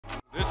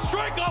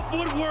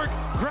woodwork,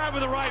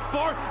 grabbing the right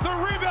bar. The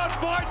rebound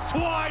finds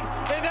Twine,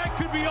 and that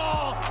could be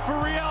all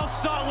for Real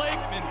Salt Lake.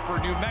 And for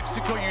New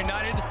Mexico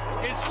United,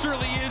 it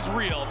certainly is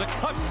real. The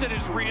cup set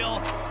is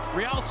real.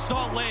 Real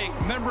Salt Lake,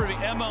 member of the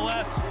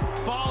MLS,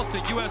 falls to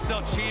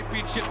USL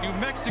Championship. New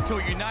Mexico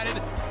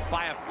United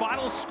by a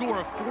final score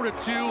of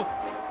 4-2.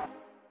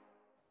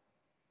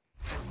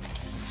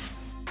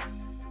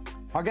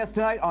 Our guest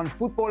tonight on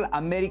Fútbol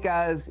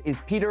Americas is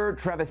Peter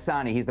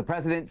Trevisani. He's the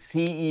president,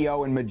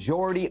 CEO, and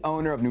majority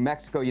owner of New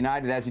Mexico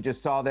United. As you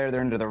just saw there,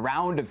 they're into the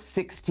round of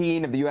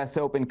 16 of the U.S.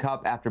 Open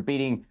Cup after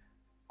beating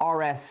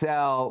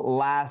RSL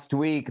last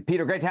week.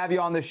 Peter, great to have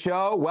you on the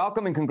show.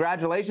 Welcome and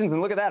congratulations.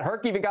 And look at that,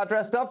 Herc even got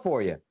dressed up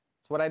for you.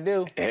 That's what I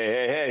do.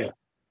 Hey.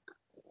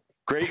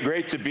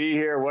 Great to be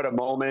here. What a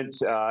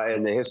moment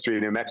in the history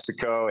of New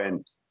Mexico.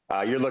 And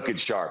you're looking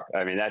sharp.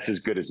 I mean, that's as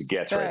good as it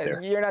gets right there.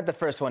 You're not the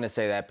first one to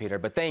say that, Peter,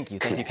 but thank you.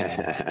 Thank you,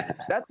 Ken.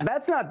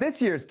 That's not this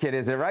year's kid,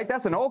 is it, right?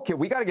 That's an old kid.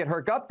 We got to get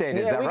Herc updated.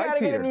 Yeah, is that we right, got to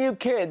Peter? get a new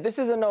kid. This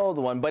is an old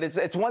one, but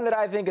it's one that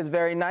I think is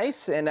very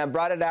nice, and I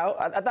brought it out.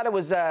 I thought it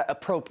was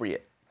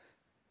appropriate.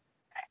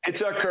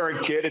 It's our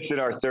current kid. It's in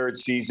our third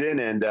season,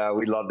 and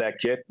we love that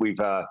kid.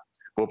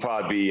 We'll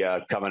probably be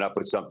coming up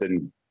with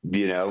something,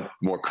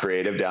 more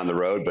creative down the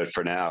road. But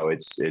for now,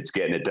 it's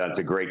getting it done. It's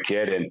a great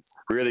kid and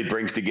really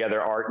brings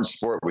together art and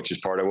sport, which is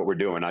part of what we're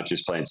doing, not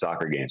just playing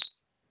soccer games.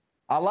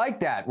 I like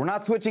that. We're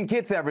not switching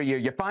kits every year.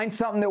 You find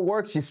something that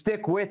works, you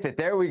stick with it.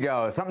 There we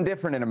go. Something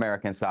different in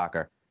American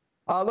soccer.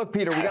 Look,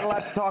 Peter, we got a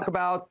lot to talk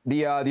about.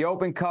 The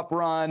Open Cup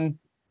run,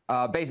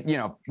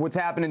 what's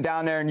happening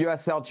down there in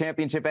USL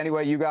Championship.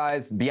 Anyway, you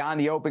guys, beyond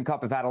the Open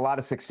Cup, have had a lot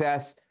of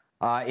success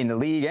in the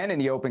league and in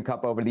the Open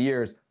Cup over the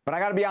years. But I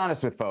got to be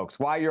honest with folks,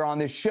 why you're on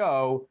this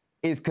show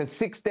is because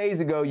 6 days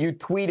ago you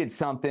tweeted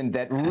something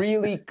that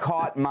really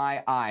caught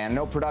my eye. I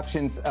know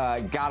production's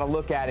got to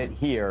look at it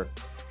here.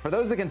 For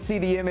those that can see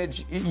the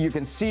image, you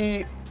can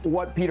see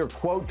what Peter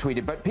quote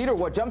tweeted. But Peter,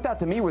 what jumped out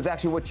to me was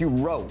actually what you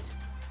wrote,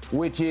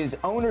 which is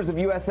owners of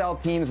USL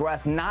teams were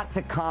asked not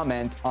to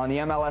comment on the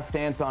MLS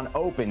stance on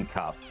Open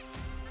Cup.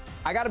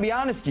 I got to be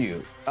honest with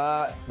you,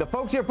 the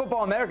folks here at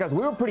Fútbol Americas,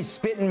 we were pretty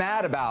spitting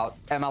mad about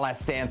MLS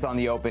stance on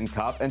the Open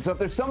Cup. And so if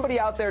there's somebody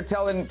out there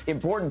telling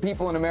important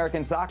people in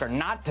American soccer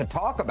not to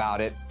talk about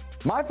it,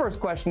 my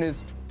first question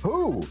is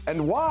who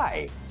and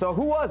why? So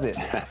who was it?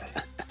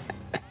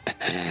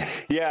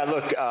 Yeah,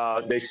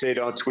 look, they say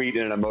don't tweet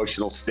in an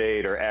emotional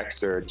state or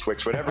X or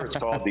Twitch, whatever it's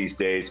called these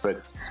days.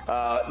 But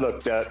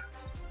look,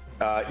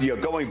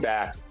 going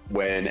back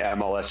when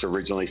MLS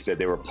originally said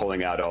they were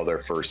pulling out all their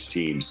first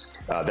teams,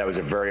 that was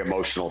a very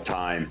emotional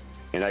time.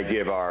 And I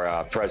give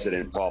our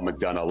president, Paul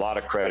McDonough, a lot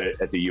of credit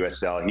at the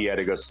USL. He had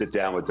to go sit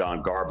down with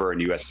Don Garber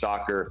and US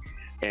Soccer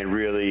and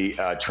really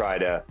try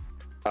to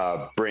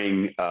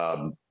bring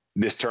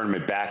this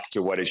tournament back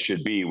to what it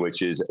should be,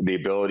 which is the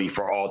ability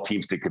for all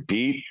teams to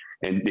compete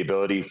and the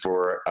ability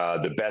for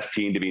the best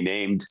team to be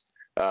named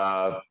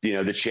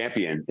the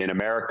champion in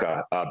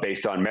America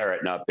based on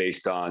merit, not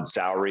based on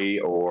salary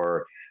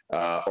or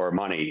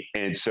money.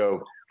 And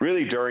so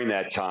really during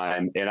that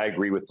time, and I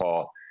agree with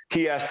Paul,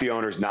 he asked the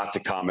owners not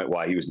to comment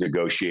while he was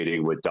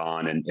negotiating with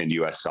Don and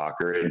US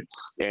Soccer.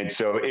 And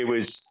so it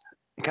was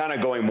kind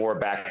of going more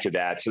back to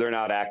that. So they're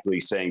not actually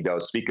saying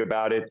don't speak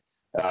about it.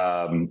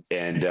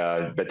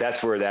 But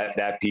that's where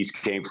that piece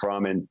came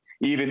from. And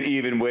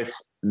even with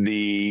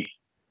the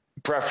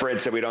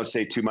preference that we don't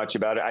say too much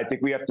about it, I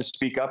think we have to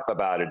speak up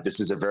about it. This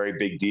is a very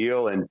big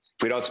deal, and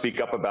if we don't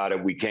speak up about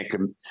it, we can't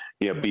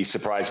be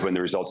surprised when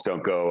the results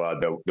don't go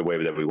the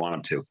way that we want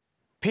them to.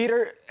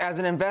 Peter, as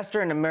an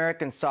investor in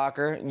American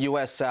soccer,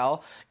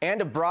 USL, and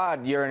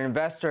abroad, you're an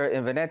investor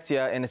in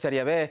Venezia in the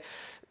Serie B.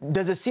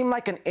 Does it seem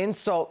like an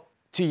insult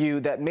to you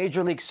that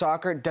Major League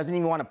Soccer doesn't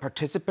even want to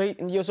participate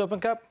in the US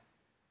Open Cup?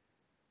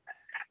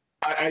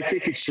 I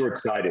think it's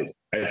short-sighted.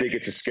 I think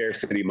it's a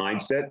scarcity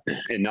mindset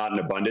and not an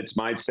abundance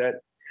mindset.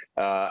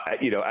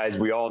 As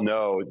we all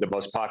know, the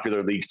most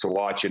popular leagues to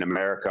watch in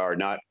America are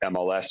not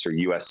MLS or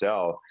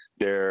USL.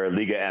 They're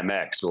Liga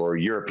MX or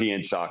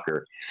European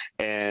soccer.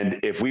 And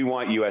if we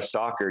want US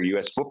soccer,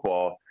 US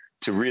football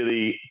to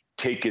really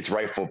take its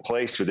rightful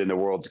place within the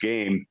world's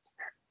game,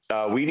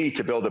 we need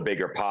to build a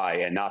bigger pie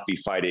and not be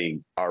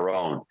fighting our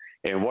own.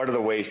 And one of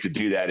the ways to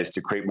do that is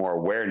to create more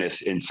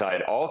awareness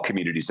inside all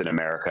communities in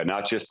America,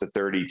 not just the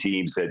 30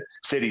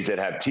 cities that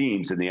have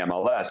teams in the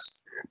MLS,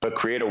 but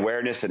create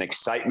awareness and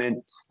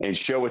excitement and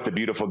show what the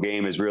beautiful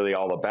game is really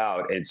all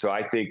about. And so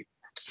I think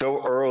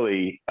so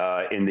early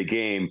in the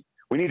game,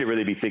 we need to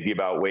really be thinking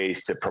about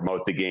ways to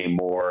promote the game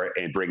more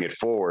and bring it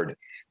forward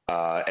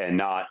and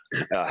not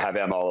have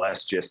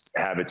MLS just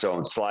have its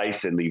own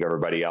slice and leave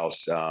everybody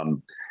else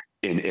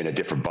in a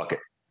different bucket.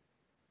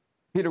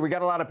 Peter, we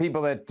got a lot of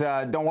people that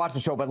don't watch the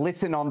show but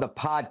listen on the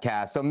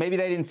podcast, so maybe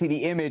they didn't see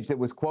the image that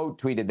was quote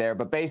tweeted there,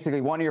 but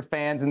basically one of your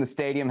fans in the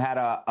stadium had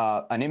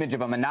an image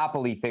of a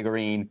Monopoly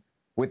figurine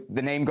with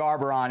the name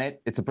Garber on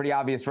it. It's a pretty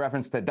obvious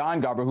reference to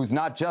Don Garber, who's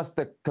not just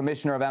the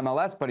commissioner of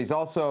MLS, but he's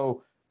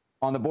also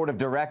on the board of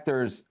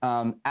directors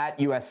at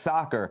US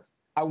Soccer.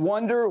 I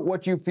wonder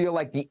what you feel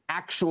like the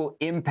actual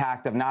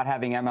impact of not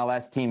having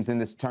MLS teams in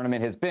this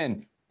tournament has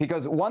been.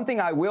 Because one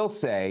thing I will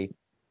say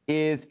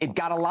is it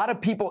got a lot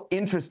of people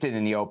interested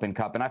in the Open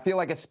Cup. And I feel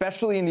like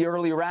especially in the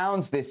early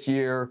rounds this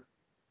year,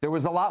 there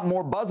was a lot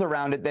more buzz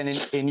around it than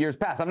in years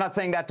past. I'm not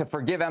saying that to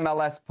forgive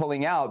MLS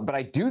pulling out, but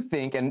I do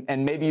think,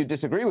 and maybe you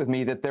disagree with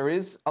me, that there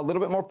is a little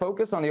bit more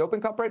focus on the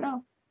Open Cup right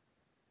now.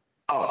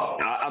 Oh,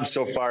 I'm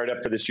so fired up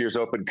for this year's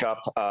Open Cup,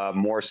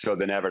 more so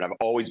than ever. And I've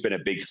always been a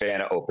big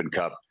fan of Open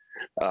Cup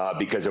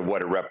because of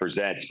what it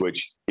represents,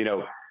 which, you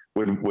know,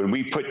 when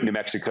we put New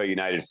Mexico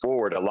United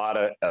forward, a lot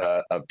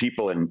of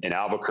people in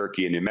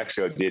Albuquerque and New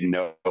Mexico didn't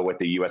know what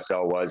the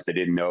USL was. They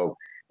didn't know,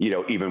 you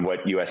know, even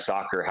what U.S.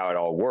 soccer, how it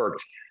all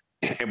worked.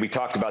 And we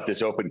talked about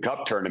this Open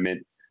Cup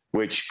tournament,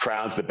 which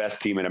crowns the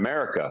best team in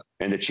America.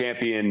 And the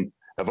champion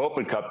of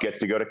Open Cup gets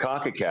to go to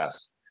CONCACAF.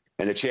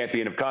 And the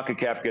champion of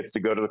CONCACAF gets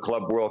to go to the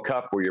Club World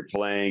Cup, where you're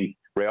playing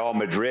Real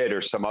Madrid or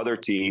some other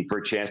team for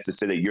a chance to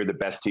say that you're the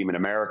best team in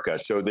America.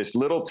 So this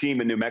little team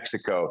in New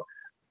Mexico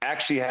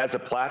actually has a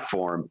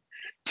platform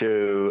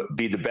to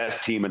be the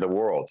best team in the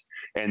world.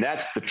 And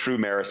that's the true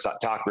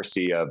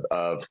meritocracy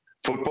of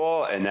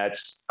football. And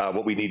that's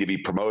what we need to be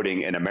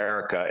promoting in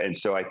America. And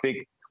so I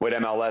think what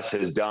MLS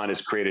has done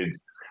is created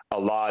a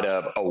lot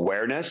of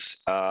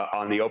awareness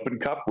on the Open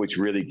Cup, which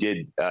really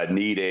did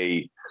need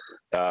a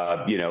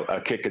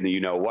kick in the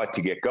you-know-what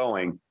to get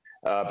going.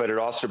 But it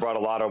also brought a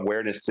lot of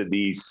awareness to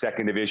these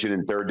second division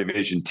and third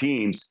division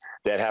teams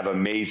that have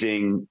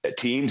amazing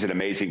teams and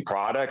amazing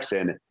products.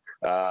 And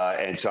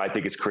so I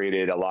think it's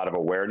created a lot of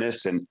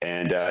awareness. And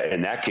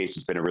in that case,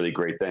 it's been a really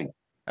great thing.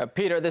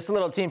 Peter, this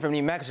little team from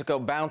New Mexico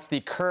bounced the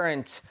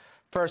current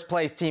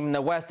first-place team in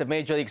the West of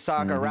Major League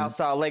Soccer, Real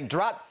Salt Lake,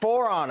 dropped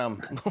 4 on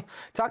them.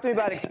 Talk to me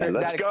about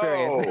that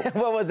experience.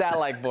 What was that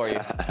like for you?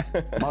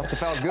 Must have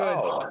felt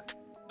good.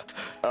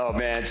 Oh,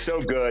 man,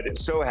 so good.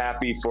 So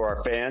happy for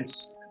our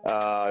fans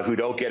who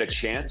don't get a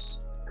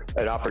chance,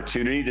 an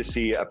opportunity to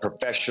see a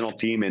professional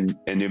team in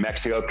New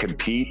Mexico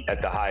compete at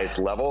the highest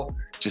level.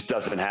 Just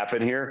doesn't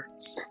happen here.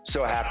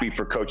 So happy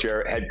for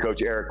head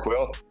coach Eric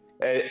Quill.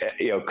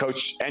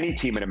 Coach, any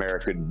team in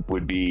America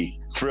would be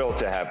thrilled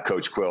to have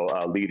Coach Quill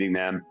leading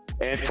them.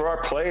 And for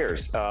our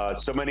players,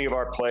 so many of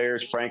our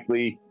players,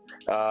 frankly,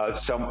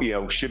 some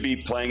should be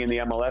playing in the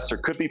MLS or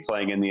could be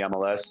playing in the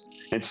MLS.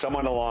 And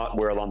someone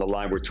along the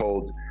line were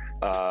told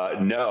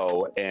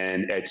no,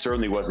 and it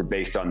certainly wasn't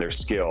based on their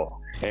skill.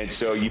 And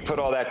so you put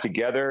all that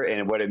together,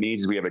 and what it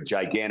means is we have a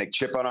gigantic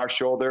chip on our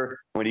shoulder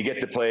when you get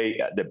to play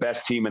the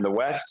best team in the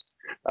West.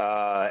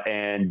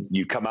 And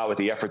you come out with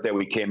the effort that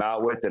we came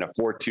out with in a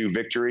 4-2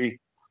 victory,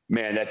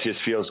 man, that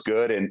just feels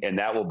good. And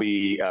that will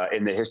be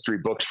in the history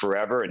books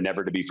forever and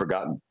never to be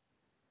forgotten.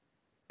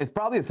 It's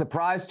probably a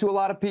surprise to a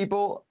lot of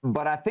people,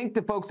 but I think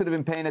to folks that have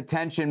been paying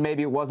attention,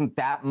 maybe it wasn't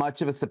that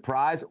much of a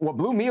surprise. What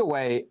blew me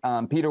away,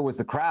 Peter, was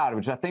the crowd,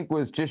 which I think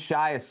was just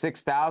shy of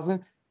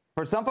 6,000.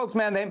 For some folks,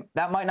 man,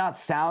 that might not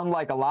sound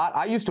like a lot.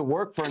 I used to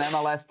work for an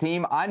MLS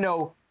team. I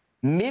know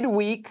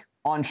midweek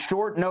on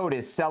short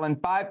notice, selling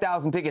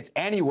 5,000 tickets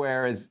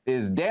anywhere is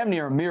damn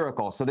near a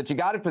miracle. So that you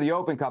got it for the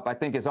Open Cup, I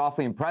think, is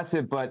awfully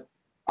impressive. But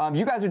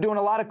you guys are doing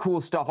a lot of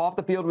cool stuff off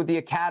the field with the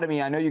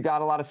academy. I know you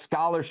got a lot of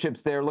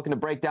scholarships there looking to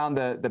break down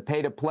the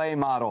pay-to-play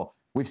model.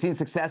 We've seen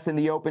success in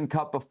the Open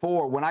Cup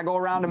before. When I go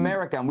around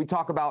America and we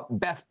talk about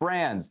best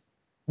brands,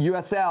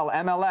 USL,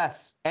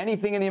 MLS,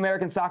 anything in the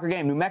American soccer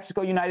game, New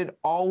Mexico United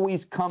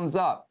always comes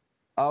up.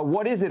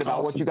 What is it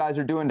about what you guys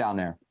are doing down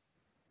there?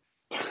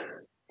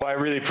 Well, I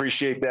really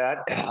appreciate that.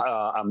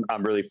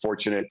 I'm really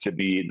fortunate to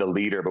be the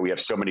leader, but we have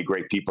so many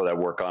great people that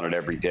work on it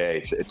every day.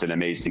 It's an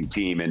amazing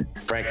team. And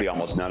frankly,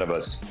 almost none of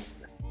us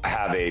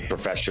have a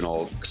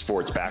professional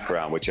sports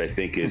background, which I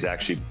think is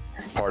actually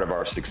part of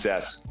our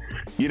success.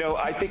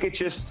 I think it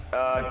just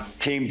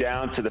came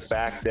down to the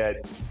fact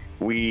that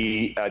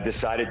we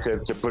decided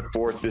to put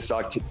forth this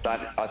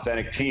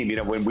authentic team.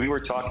 When we were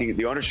talking,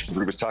 the ownership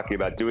group was talking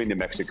about doing the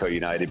Mexico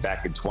United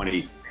back in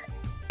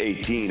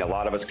 2018, a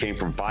lot of us came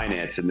from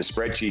finance, and the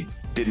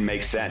spreadsheets didn't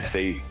make sense.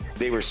 They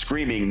were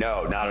screaming,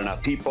 no, not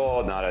enough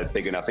people, not a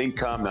big enough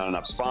income, not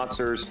enough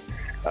sponsors,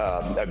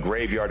 a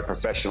graveyard of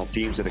professional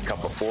teams that had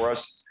come before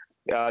us.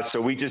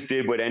 So we just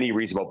did what any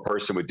reasonable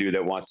person would do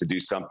that wants to do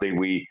something.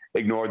 We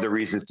ignored the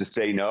reasons to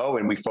say no,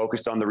 and we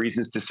focused on the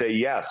reasons to say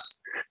yes.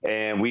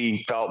 And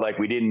we felt like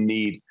we didn't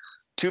need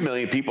 2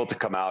 million people to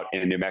come out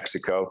in New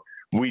Mexico.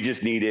 We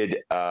just needed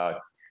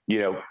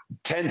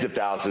tens of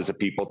thousands of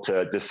people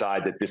to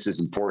decide that this is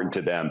important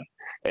to them.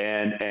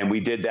 And we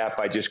did that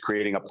by just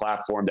creating a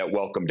platform that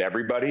welcomed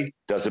everybody.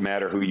 Doesn't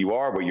matter who you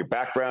are, what your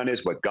background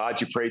is, what God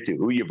you pray to,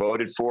 who you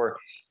voted for,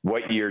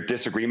 what your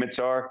disagreements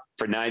are.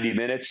 For 90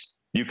 minutes,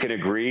 you can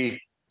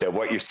agree that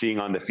what you're seeing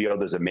on the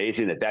field is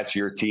amazing, that that's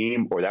your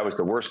team, or that was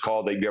the worst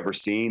call that you've ever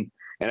seen.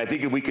 And I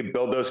think if we could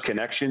build those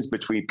connections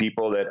between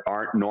people that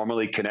aren't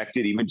normally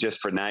connected, even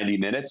just for 90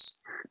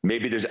 minutes,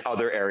 maybe there's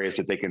other areas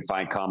that they can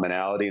find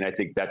commonality. And I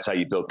think that's how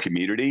you build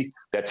community.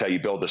 That's how you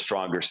build a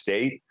stronger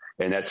state.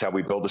 And that's how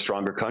we build a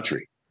stronger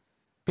country.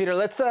 Peter,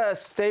 let's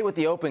stay with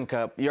the Open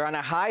Cup. You're on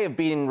a high of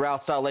beating Real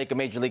Salt Lake, a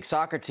Major League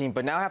Soccer team,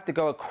 but now have to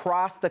go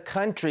across the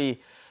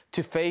country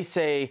to face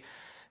a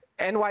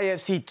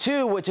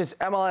NYFC2, which is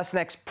MLS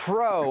Next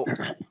Pro.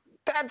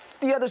 That's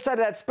the other side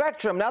of that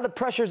spectrum. Now the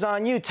pressure's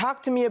on you.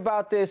 Talk to me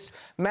about this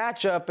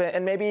matchup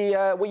and maybe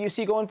what you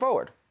see going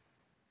forward.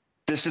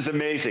 This is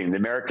amazing. The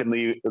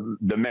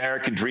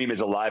American dream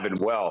is alive and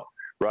well,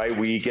 right?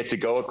 We get to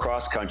go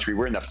across country.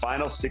 We're in the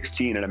final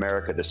 16 in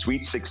America, the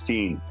Sweet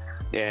 16.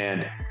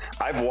 And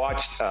I've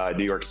watched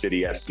New York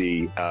City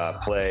FC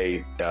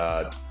play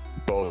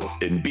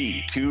both and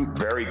beat two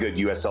very good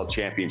USL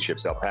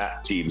championships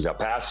teams, El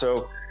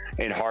Paso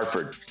and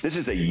Hartford. This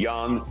is a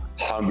young,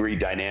 hungry,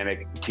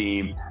 dynamic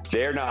team.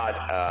 They're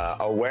not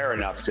aware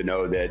enough to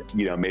know that,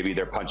 maybe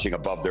they're punching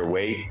above their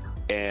weight,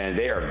 and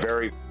they are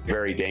very,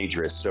 very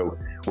dangerous. So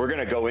we're going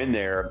to go in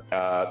there.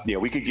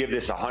 We could give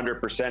this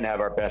 100%, have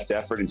our best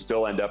effort, and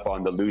still end up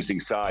on the losing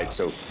side.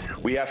 So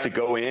we have to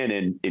go in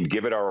and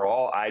give it our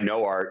all. I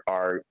know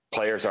our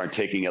players aren't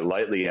taking it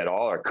lightly at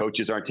all. Our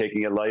coaches aren't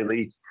taking it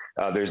lightly.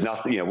 There's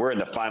nothing, we're in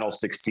the final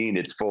 16.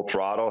 It's full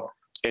throttle.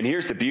 And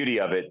here's the beauty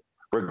of it.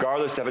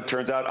 Regardless of it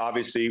turns out,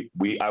 obviously,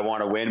 I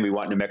want to win. We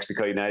want New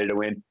Mexico United to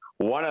win.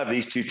 One of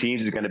these two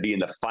teams is going to be in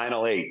the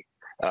final 8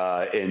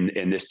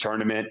 in this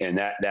tournament, and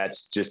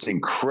that's just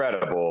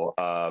incredible.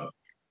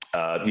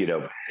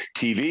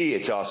 TV.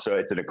 It's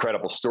an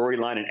incredible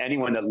storyline, and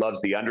anyone that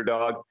loves the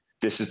underdog,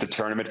 this is the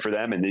tournament for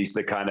them, and these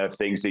are the kind of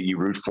things that you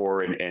root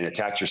for and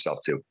attach yourself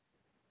to.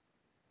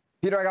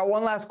 Peter, I got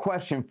one last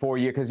question for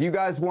you, because you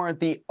guys weren't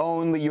the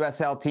only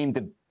USL team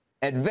to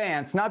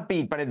advance, not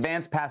beat, but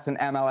advance past an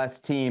MLS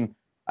team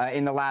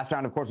in the last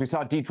round. Of course, we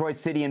saw Detroit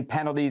City in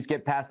penalties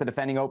get past the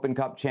defending Open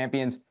Cup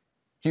champions,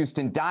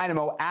 Houston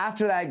Dynamo.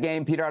 After that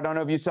game, Peter, I don't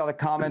know if you saw the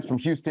comments from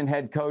Houston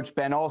head coach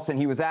Ben Olsen.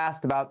 He was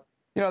asked about,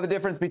 the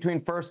difference between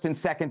first and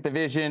second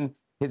division.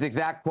 His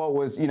exact quote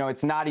was,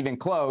 it's not even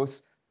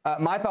close.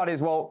 My thought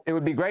is, well, it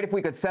would be great if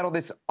we could settle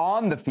this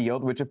on the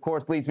field, which, of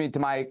course, leads me to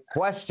my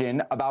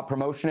question about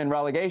promotion and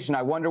relegation.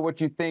 I wonder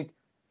what you think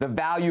the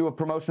value of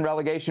promotion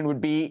relegation would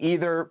be,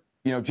 either,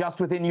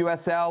 just within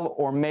USL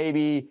or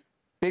maybe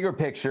bigger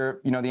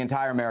picture, the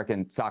entire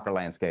American soccer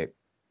landscape.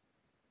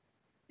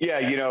 Yeah,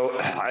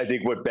 I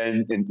think what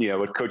Ben and,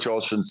 what Coach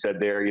Olsen said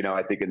there,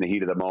 I think in the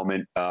heat of the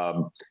moment,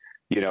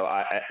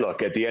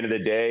 look, at the end of the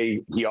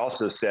day, he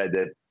also said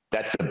that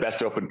that's the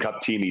best Open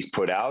Cup team he's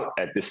put out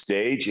at this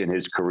stage in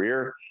his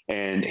career,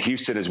 and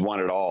Houston has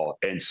won it all.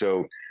 And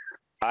so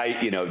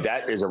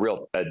that is a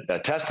real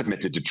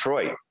testament to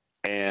Detroit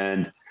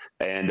and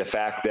the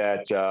fact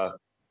that,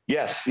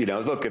 yes,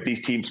 look, if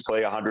these teams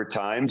play 100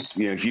 times,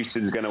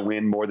 Houston's going to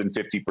win more than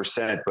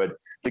 50%, but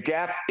the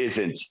gap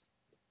isn't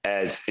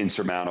as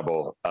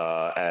insurmountable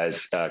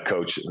as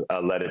Coach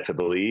led it to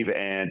believe.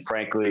 And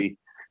frankly,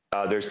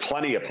 there's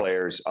plenty of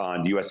players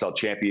on USL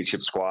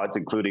championship squads,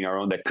 including our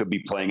own, that could be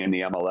playing in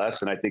the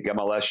MLS. And I think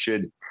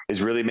MLS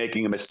is really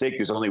making a mistake.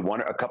 There's only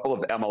a couple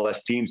of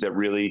MLS teams that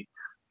really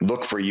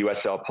look for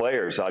USL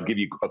players. I'll give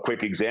you a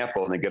quick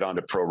example and then get on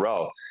to Pro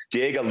Rel.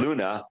 Diego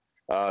Luna,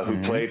 who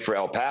played for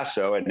El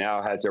Paso and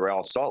now has a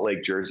Real Salt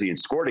Lake jersey and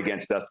scored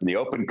against us in the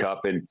Open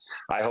Cup. And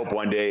I hope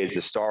one day is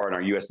a star on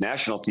our U.S.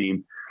 national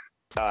team.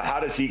 How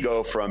does he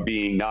go from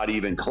being not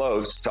even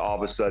close to all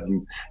of a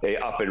sudden a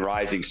up and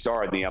rising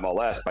star in the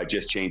MLS by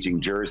just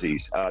changing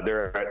jerseys?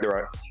 There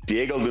are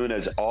Diego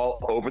Lunas all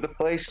over the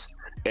place.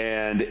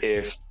 And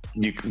if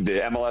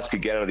the MLS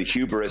could get out of the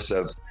hubris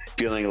of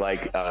feeling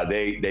like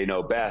they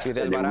know best,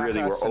 and they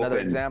really were open. Another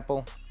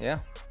example. Yeah.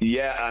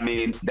 Yeah. I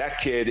mean,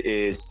 that kid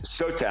is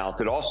so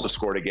talented, also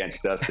scored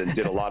against us and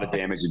did a lot of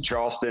damage in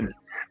Charleston.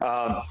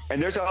 And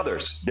there's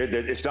others.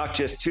 It's not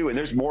just two, and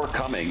there's more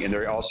coming. And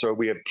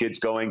we have kids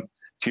going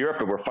to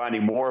Europe, and we're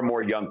finding more and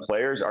more young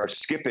players are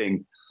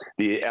skipping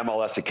the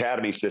MLS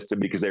academy system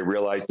because they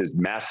realize there's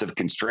massive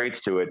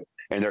constraints to it,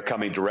 and they're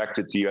coming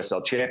directed to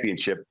USL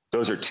Championship.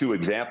 Those are two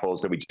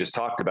examples that we just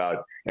talked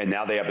about, and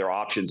now they have their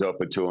options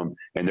open to them,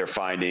 and they're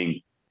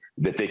finding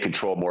that they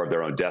control more of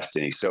their own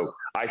destiny. So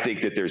I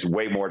think that there's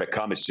way more to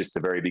come. It's just the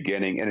very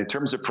beginning. And in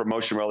terms of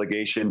promotion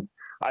relegation,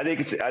 I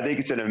think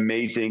it's an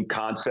amazing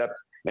concept,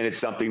 and it's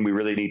something we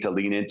really need to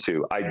lean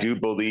into. I do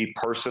believe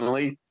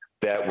personally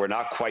that we're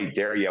not quite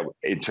there yet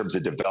in terms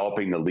of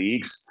developing the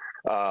leagues.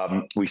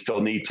 We still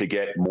need to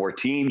get more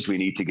teams. We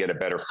need to get a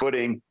better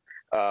footing.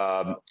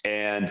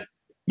 And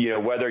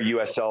whether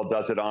USL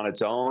does it on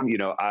its own,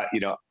 I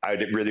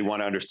really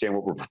want to understand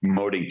what we're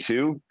promoting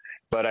to.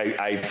 But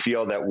I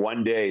feel that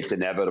one day it's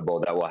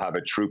inevitable that we'll have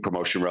a true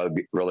promotion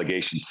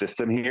relegation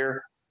system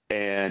here.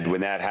 And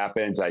when that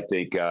happens, I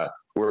think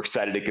we're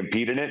excited to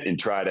compete in it and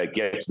try to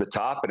get to the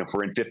top. And if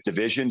we're in 5th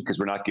division because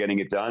we're not getting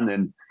it done,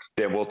 then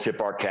we'll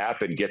tip our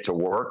cap and get to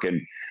work and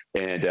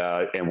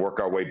work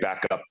our way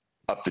back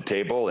up the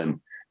table. And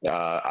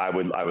I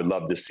would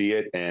love to see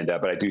it.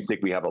 But I do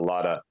think we have a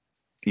lot of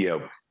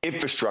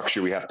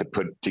infrastructure we have to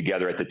put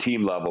together at the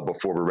team level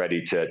before we're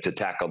ready to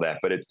tackle that.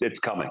 But it's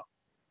coming.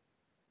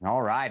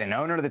 All right, an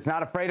owner that's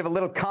not afraid of a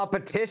little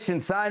competition.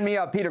 Sign me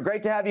up, Peter.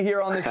 Great to have you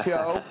here on the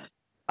show.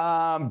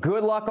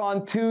 Good luck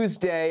on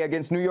Tuesday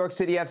against New York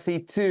City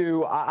FC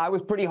 2. I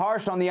was pretty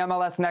harsh on the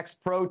MLS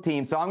Next Pro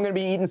team, so I'm going to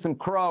be eating some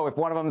crow if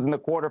one of them is in the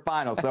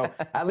quarterfinals. So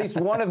at least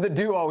one of the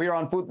duo here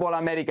on Fútbol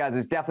Americas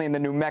is definitely in the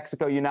New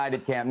Mexico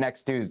United camp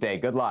next Tuesday.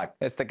 Good luck.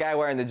 It's the guy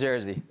wearing the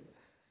jersey.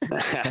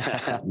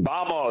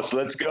 Vamos,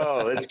 let's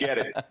go. Let's get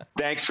it.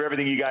 Thanks for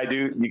everything you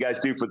guys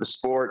do for the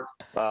sport.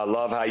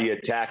 Love how you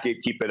attack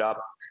it. Keep it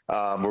up.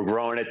 We're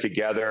growing it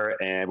together,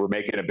 and we're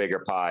making a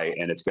bigger pie,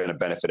 and it's going to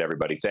benefit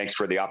everybody. Thanks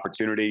for the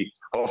opportunity.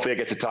 Hopefully I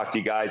get to talk to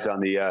you guys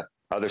on the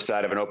other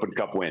side of an Open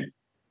Cup win.